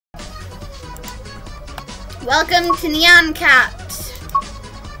Welcome to Nyan Cat.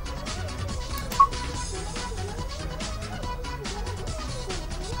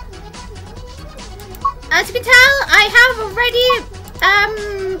 As you can tell, I have already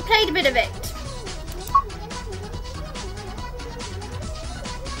played a bit of it.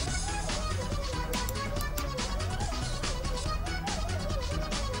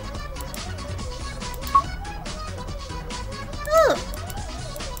 Ooh.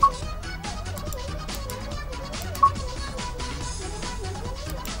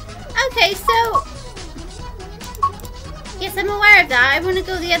 Okay, so yes, I'm aware of that. I want to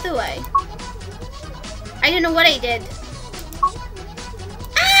go the other way. I don't know what I did.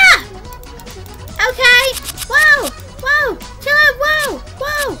 Ah! Okay. Whoa! Whoa! Chill out! Whoa!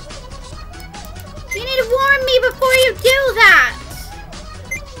 Whoa! You need to warn me before you do that!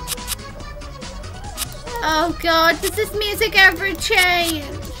 Oh god, does this music ever change?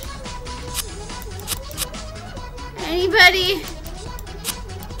 Anybody?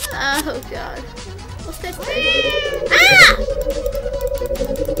 Oh god. What's this thing? Ah!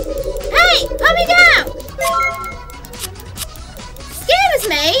 Hey! Put me down! Excuse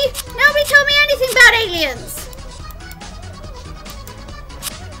me! Nobody told me anything about aliens!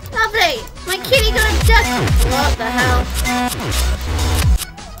 Lovely! My kitty got a duck! What the hell?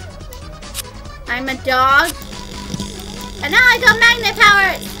 I'm a dog. And now I got magnet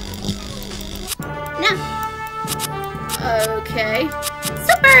powers! No. Okay.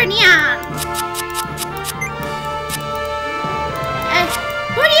 SuperNyan!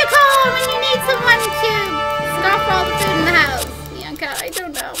 Who do you call when you need someone to scarf all the food in the house? Yeah, God, I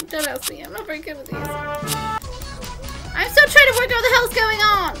don't know. Don't ask me. I'm not very good with these. I'm still trying to work out what the hell's going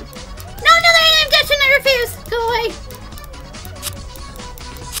on. No, another alien abduction! I refuse! Go away.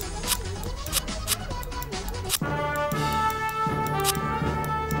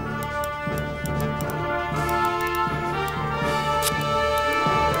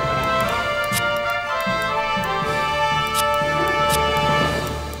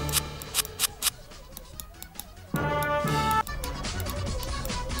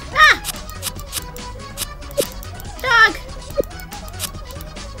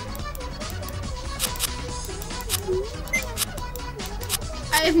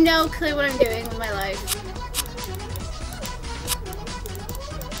 I have no clue what I'm doing with my life.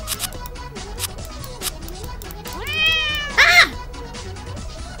 Ah!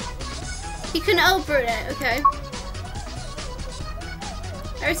 You can open it, okay.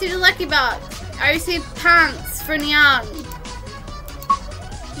 I received a lucky box. I received pants for Nyan.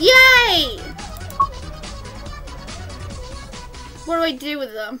 Yay! What do I do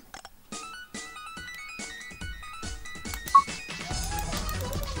with them?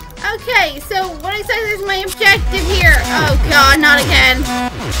 Okay, so what exactly is my objective here? Oh god, not again.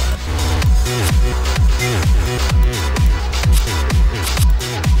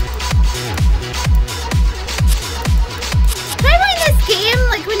 Try playing this game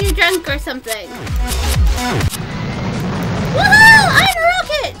like when you're drunk or something. Woohoo! I'm a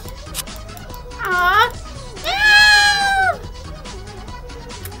rocket! Aww. No!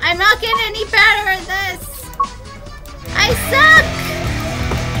 I'm not getting any better at this. I suck!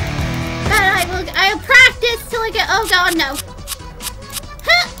 I'll practice till I get. Oh god, no.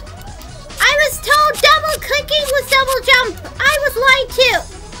 Huh. I was told double clicking was double jump. I was lied to.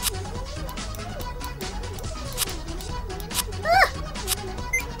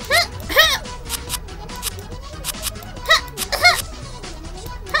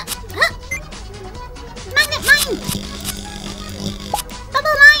 Magnet mine.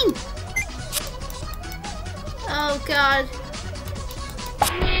 Bubble mine. Oh god.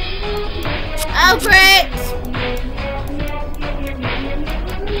 Oh, great!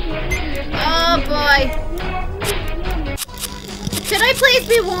 Oh, boy. Could I please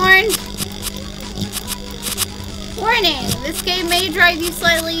be warned? Warning! This game may drive you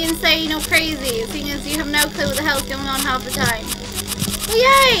slightly insane or crazy, seeing as you have no clue what the hell's going on half the time. Oh,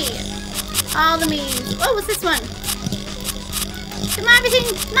 yay! All the memes. Oh, what's this one? Come on,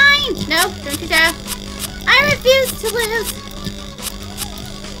 everything. Mine! Nope, don't you dare. I refuse to lose.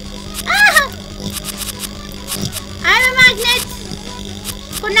 Ah! I'm a magnet!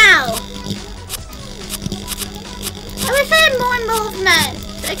 For now. I wish I had more movement.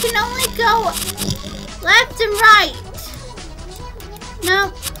 I can only go left and right.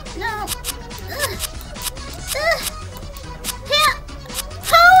 No. No. Here.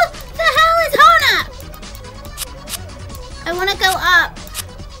 Who the hell is Hona? I want to go up.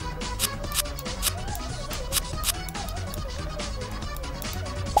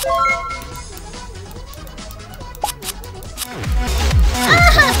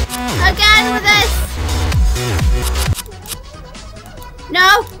 Again with this.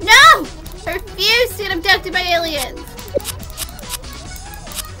 No! No! I refuse to get abducted by aliens.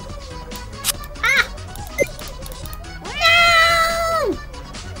 Ah! No!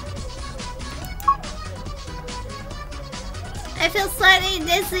 I feel slightly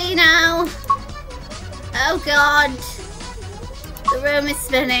dizzy now. Oh god. The room is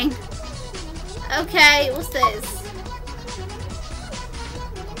spinning. Okay, what's this?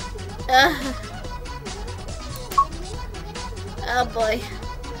 Oh boy.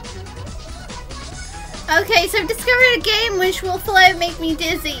 Okay, so I've discovered a game which will float make me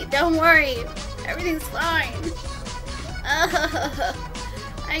dizzy. Don't worry. Everything's fine.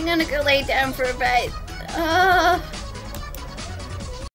 I'm gonna go lay down for a bit.